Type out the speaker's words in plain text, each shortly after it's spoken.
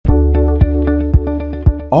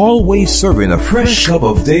always serving a fresh cup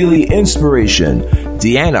of daily inspiration,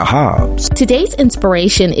 Deanna Hobbs. Today's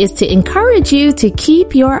inspiration is to encourage you to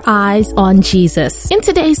keep your eyes on Jesus. In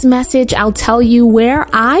today's message, I'll tell you where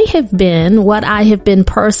I have been, what I have been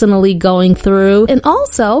personally going through, and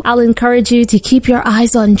also I'll encourage you to keep your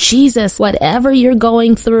eyes on Jesus, whatever you're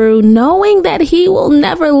going through, knowing that He will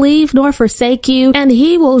never leave nor forsake you, and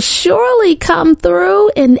He will surely come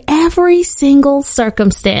through in every single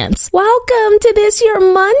circumstance. Welcome to this your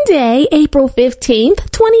Monday, April 15th,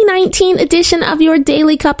 2019 edition of your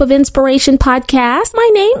Daily Cup of Inspiration podcast. My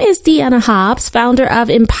name is Deanna Hobbs, founder of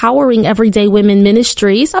Empowering Everyday Women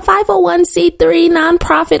Ministries, a 501c3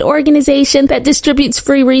 nonprofit organization that distributes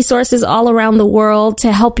free resources all around the world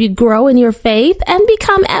to help you grow in your faith and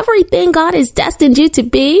become everything God has destined you to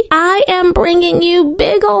be. I am bringing you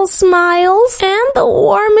big old smiles and the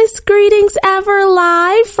warmest greetings ever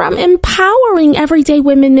live from Empowering Everyday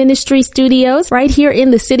Women Ministry Studios right here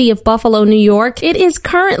in the city of Buffalo, New York. It is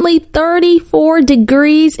currently 34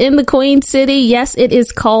 degrees in the Queen City. Yes, it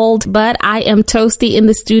is cold, but I am toasty in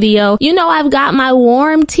the studio. You know, I've got my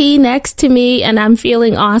warm tea next to me and I'm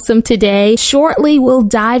feeling awesome today. Shortly, we'll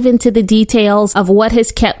dive into the details of what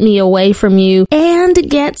has kept me away from you and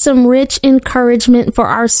get some rich encouragement for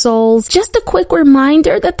our souls. Just a quick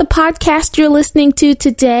reminder that the podcast you're listening to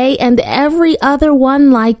today and every other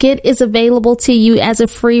one like it is available to you as a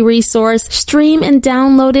free resource. Stream and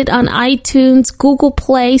download it on iTunes, Google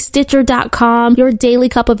Play, Stitcher.com,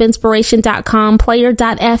 yourdailycupofinspiration.com,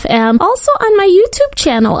 player.fm. Also on my YouTube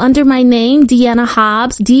channel under my name, Deanna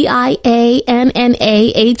Hobbs, DiannaHobbs.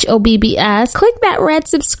 Click that red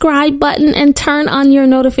subscribe button and turn on your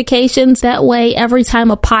notifications. That way, every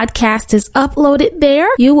time a podcast is uploaded there,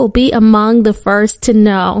 you will be among the first to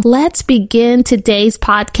know. Let's begin today's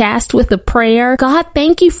podcast with a prayer. God,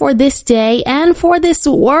 thank you for this day and for this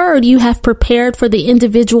word you have prepared for the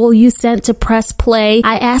individual you sent to press play.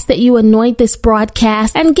 I ask that you anoint this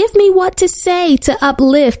broadcast and give me what to say to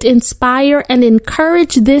uplift, inspire, and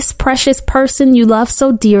encourage this precious person you love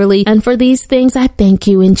so dearly. And for these things, I thank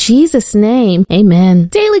you in Jesus' name. Amen.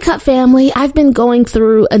 Daily Cup family, I've been going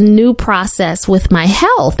through a new process with my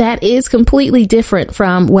health that is completely different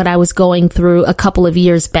from what I was going through a couple of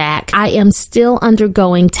years back. I am still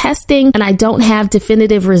undergoing testing and I don't have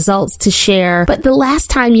definitive results to share. But the last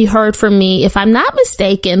time you heard from me, if I'm not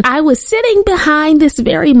mistaken, I was sitting behind this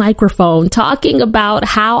very microphone talking about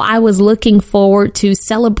how I was looking forward to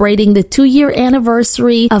celebrating the 2-year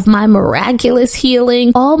anniversary of my miraculous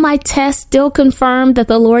healing. All my tests still confirmed that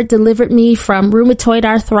the Lord delivered me from rheumatoid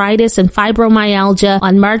arthritis and fibromyalgia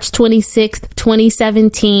on March 26th,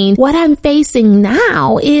 2017. What I'm facing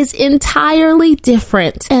now is entirely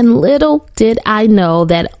different. And little did I know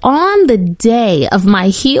that on the day of my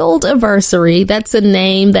healed anniversary, that's a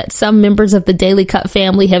name that some members of the Daily Cup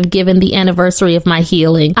family have given the anniversary of my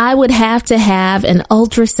healing, I would have to have an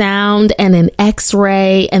ultrasound and an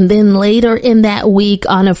x-ray. And then later in that week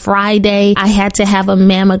on a Friday, I had to have a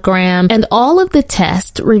mammogram. And all of the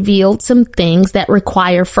tests revealed some things that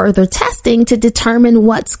require further testing to determine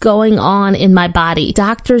what's going on in my body.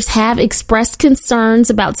 Doctors have expressed concerns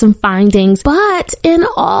about some findings, but in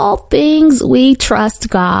all things, we trust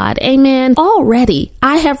God. Amen. Already,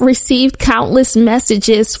 I have received countless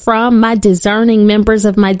messages from my discerning members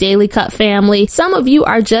of my Daily Cup family. Some of you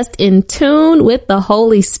are just in tune with the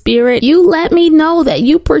Holy Spirit. You let me know that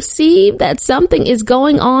you perceive that something is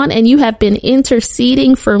going on and you have been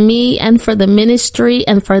interceding for me and for the ministry.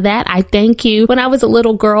 And for that, I thank you. When I was a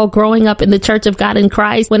little girl growing up in the Church of God in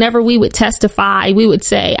Christ, whenever we would testify, we would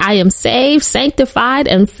say, I am saved, sanctified,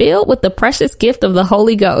 and filled with the precious gift of the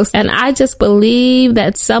Holy Ghost. And I just believe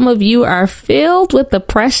that some of you are filled with the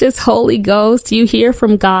precious Holy Ghost. You hear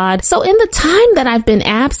from God. So in the time that I've been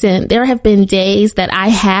absent, there have been days that I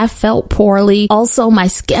have felt poorly. Also, my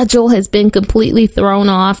schedule has been completely thrown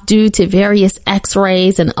off due to various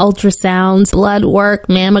x-rays and ultrasounds, blood work,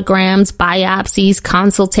 mammograms, biopsies,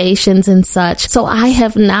 consultations, and such. So I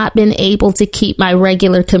have not been able to keep my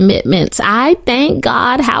regular commitments. I thank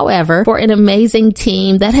God, however, for an amazing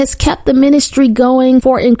team that has kept the ministry going,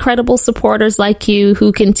 for incredible supporters like you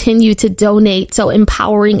who continue to donate so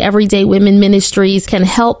Empowering Everyday Women Ministries can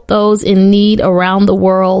help those in need around the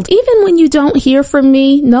world. Even when you don't hear from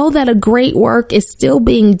me, know that a great work is still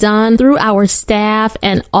being done through our staff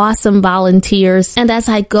and awesome volunteers. And as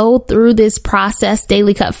I go through this process,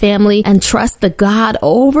 Daily Cup family, and trust the God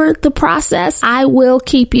over the process, I will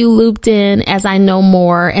keep you looped in as I know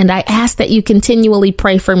more. And I ask that you continually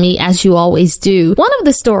pray for me as you always do. One of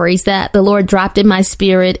the stories that the Lord dropped in my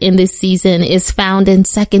spirit in this season is found in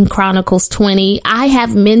 2 Chronicles 20. I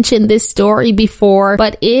have mentioned this story before,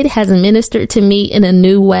 but it has ministered gathered to meet in a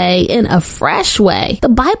new way, in a fresh way. The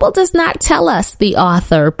Bible does not tell us the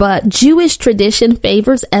author, but Jewish tradition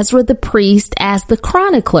favors Ezra the priest as the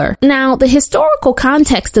chronicler. Now, the historical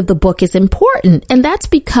context of the book is important, and that's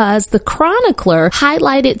because the chronicler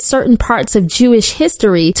highlighted certain parts of Jewish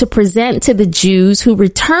history to present to the Jews who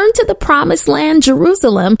returned to the promised land,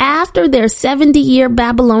 Jerusalem, after their 70-year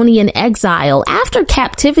Babylonian exile. After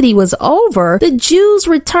captivity was over, the Jews'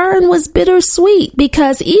 return was bittersweet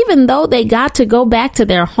because even though they got to go back to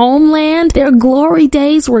their homeland, their glory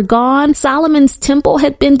days were gone. Solomon's temple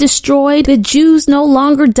had been destroyed. The Jews no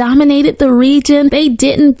longer dominated the region. They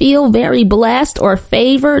didn't feel very blessed or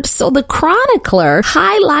favored. So the chronicler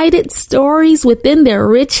highlighted stories within their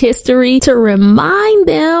rich history to remind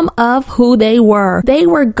them of who they were. They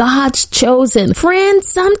were God's chosen. Friends,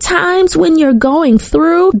 sometimes when you're going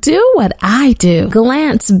through, do what I do.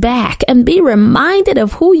 Glance back and be reminded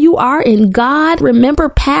of who you are in God. Remember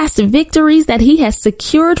past victories that He has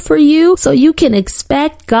secured for you so you can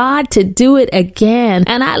expect God to do it again.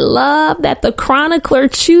 And I love that the chronicler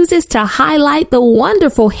chooses to highlight the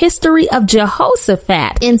wonderful history of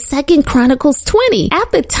Jehoshaphat in 2 Chronicles 20.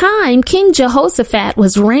 At the time, King Jehoshaphat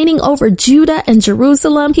was reigning over Judah and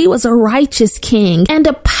Jerusalem. He was a righteous king, and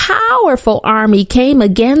a powerful army came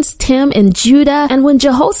against him in Judah. And when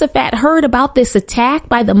Jehoshaphat heard about this attack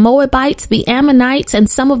by the Moabites, the Ammonites, and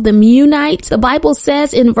some of the Meunites, the Bible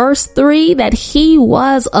says in verse 3 that he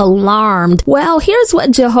was alarmed. Well, here's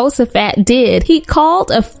what Jehoshaphat did. He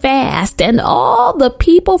called a fast, and all the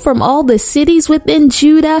people from all the cities within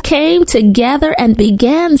Judah came together and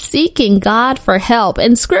began seeking God for help.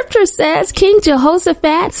 And scripture says King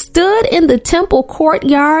Jehoshaphat stood in the temple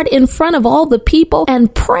courtyard in front of all the people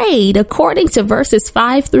and prayed according to verses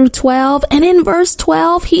 5 through 12. And in verse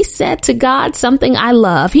 12, he said to God something I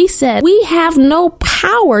love. He said, "We have no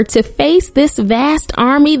power to face this vast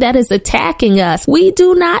army that is attacking us. We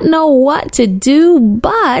do not know what to do,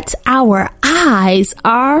 but our eyes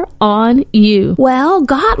are on you." Well,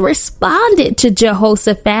 God responded to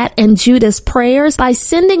Jehoshaphat and Judah's prayers by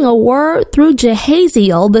sending a word through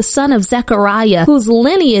Jehaziel, the son of Zechariah, whose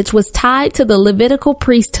lineage was tied to the Levitical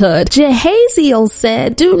priesthood. Jehaziel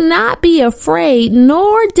said, "Do not be afraid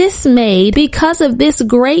nor dismayed because of this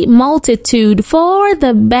great multitude, for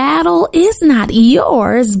the battle is not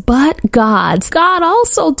yours, but God's." God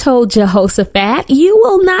also told Jehoshaphat, "You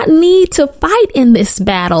will not need to fight in this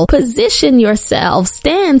battle. Position yourself,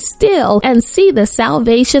 stand still, and see the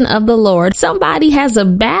salvation of the Lord." Somebody has a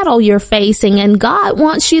battle you're facing, and God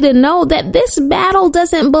wants you to know that this battle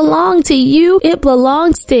doesn't belong to you. It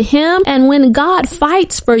belongs to Him. And when God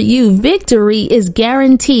fights for you, victory is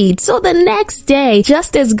guaranteed. So the next day,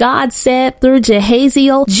 just as God said through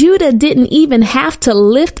Jehaziel, Judah didn't even have to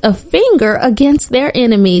lift a finger against their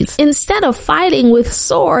enemies. Instead of fighting with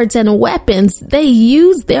swords and weapons, they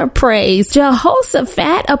used their praise.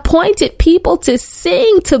 Jehoshaphat appointed people to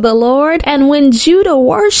sing to the Lord, and when Judah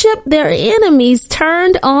worshiped, their enemies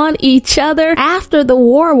turned on each other. After the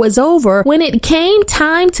war was over, when it came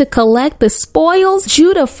time to collect the spoils,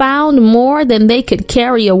 Judah found more than they could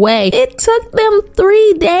carry away. It took them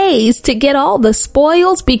 3 days to get all the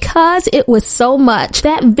spoils because it was so much.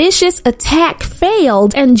 That vicious attack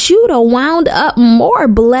failed, and Judah wound up more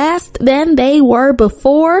blessed than they were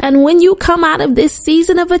before. And when you come out of this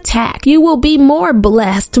season of attack, you will be more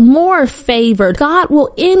blessed, more favored. God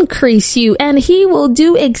will increase you, and He will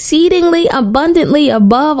do exceedingly abundantly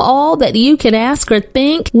above all that you can ask or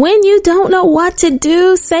think. When you don't know what to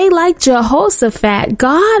do, say like Jehoshaphat,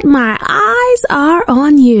 "God, my eyes are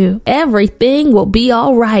on you." Everything will be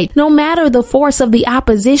all right. No matter the force of the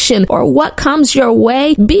opposition or what comes your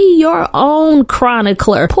way, be your own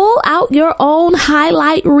chronicler. Pull out your own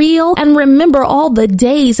highlight reel and remember all the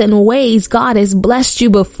days and ways God has blessed you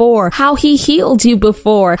before, how He healed you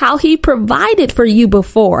before, how He provided for you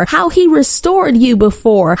before, how He restored you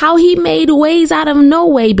before, how He made ways out of no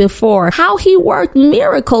way before, how He worked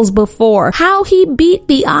miracles before, how He beat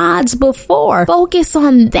the odds before. Focus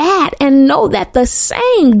on that and know that the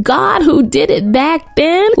same God who did it back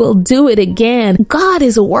then will do it again. God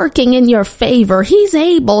is working in your favor. He's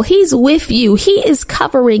able. He's with you. He is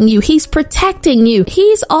covering you. He's protecting you.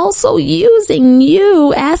 He's also using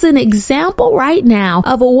you as an example right now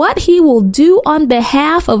of what He will do on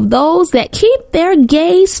behalf of those that keep their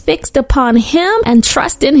gaze fixed upon Him and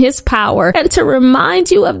trust in His power. And to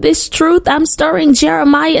remind you of this truth, I'm stirring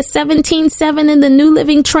Jeremiah 17:7 in the New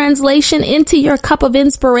Living Translation into your cup of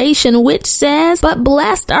inspiration, which says, "But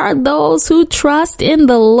blessed are those who trust in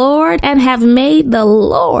the Lord and have made the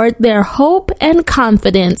Lord their hope and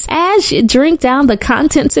confidence." As you drink down the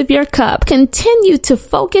contents of your cup, continue to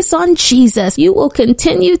focus on Jesus. You will continue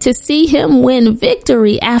continue to see him win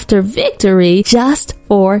victory after victory just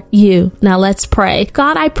for you. Now let's pray.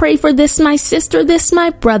 God, I pray for this my sister, this my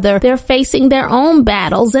brother. They're facing their own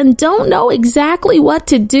battles and don't know exactly what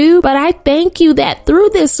to do, but I thank you that through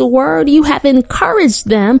this word you have encouraged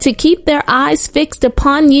them to keep their eyes fixed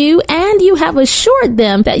upon you, and you have assured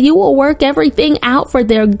them that you will work everything out for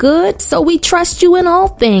their good. So we trust you in all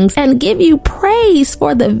things and give you praise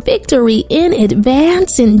for the victory in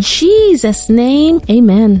advance. In Jesus' name,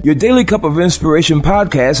 amen. Your Daily Cup of Inspiration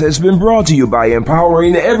podcast has been brought to you by Empowering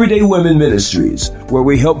Everyday Women Ministries, where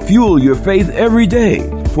we help fuel your faith every day.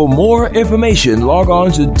 For more information, log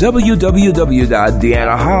on to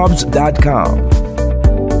www.deannahobbs.com.